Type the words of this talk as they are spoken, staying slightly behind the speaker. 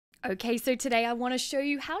Okay, so today I want to show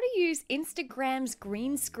you how to use Instagram's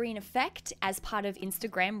green screen effect as part of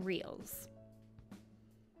Instagram Reels.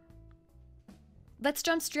 Let's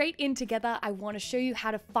jump straight in together. I want to show you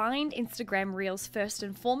how to find Instagram Reels first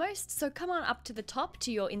and foremost. So come on up to the top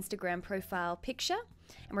to your Instagram profile picture,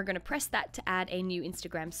 and we're going to press that to add a new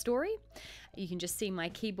Instagram story. You can just see my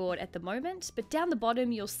keyboard at the moment, but down the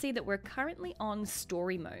bottom you'll see that we're currently on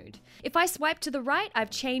story mode. If I swipe to the right, I've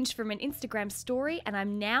changed from an Instagram story and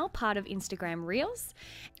I'm now part of Instagram Reels.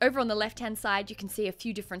 Over on the left hand side you can see a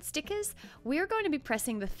few different stickers. We're going to be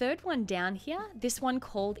pressing the third one down here, this one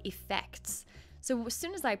called Effects. So as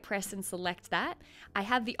soon as I press and select that, I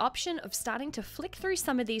have the option of starting to flick through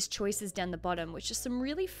some of these choices down the bottom, which are some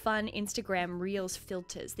really fun Instagram Reels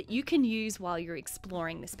filters that you can use while you're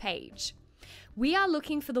exploring this page. We are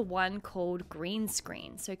looking for the one called green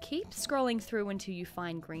screen, so keep scrolling through until you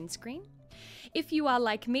find green screen. If you are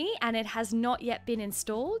like me and it has not yet been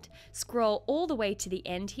installed, scroll all the way to the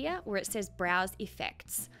end here where it says Browse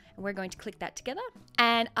Effects. And we're going to click that together.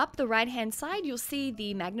 And up the right hand side, you'll see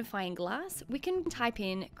the magnifying glass. We can type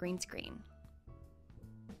in green screen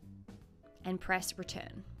and press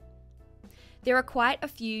return. There are quite a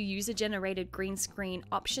few user-generated green screen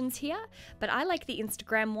options here, but I like the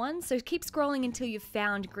Instagram one, so keep scrolling until you've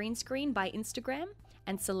found green screen by Instagram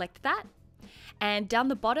and select that. And down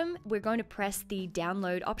the bottom, we're going to press the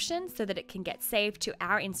download option so that it can get saved to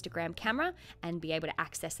our Instagram camera and be able to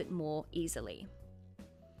access it more easily.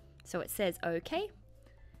 So it says OK.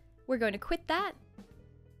 We're going to quit that.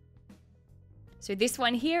 So this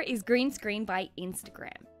one here is green screen by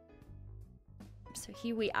Instagram. So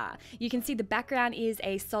here we are. You can see the background is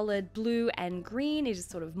a solid blue and green. It is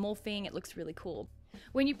sort of morphing. It looks really cool.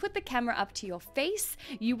 When you put the camera up to your face,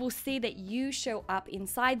 you will see that you show up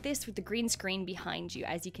inside this with the green screen behind you,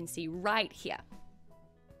 as you can see right here.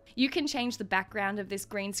 You can change the background of this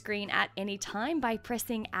green screen at any time by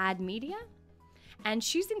pressing Add Media and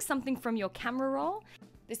choosing something from your camera roll.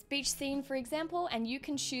 This beach scene, for example, and you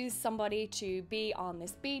can choose somebody to be on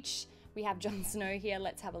this beach. We have Jon Snow here.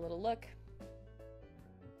 Let's have a little look.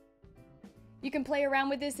 You can play around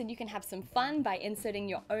with this and you can have some fun by inserting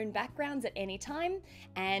your own backgrounds at any time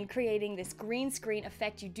and creating this green screen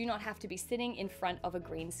effect. You do not have to be sitting in front of a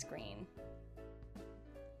green screen.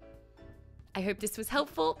 I hope this was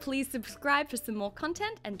helpful. Please subscribe for some more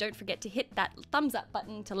content and don't forget to hit that thumbs up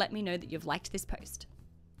button to let me know that you've liked this post.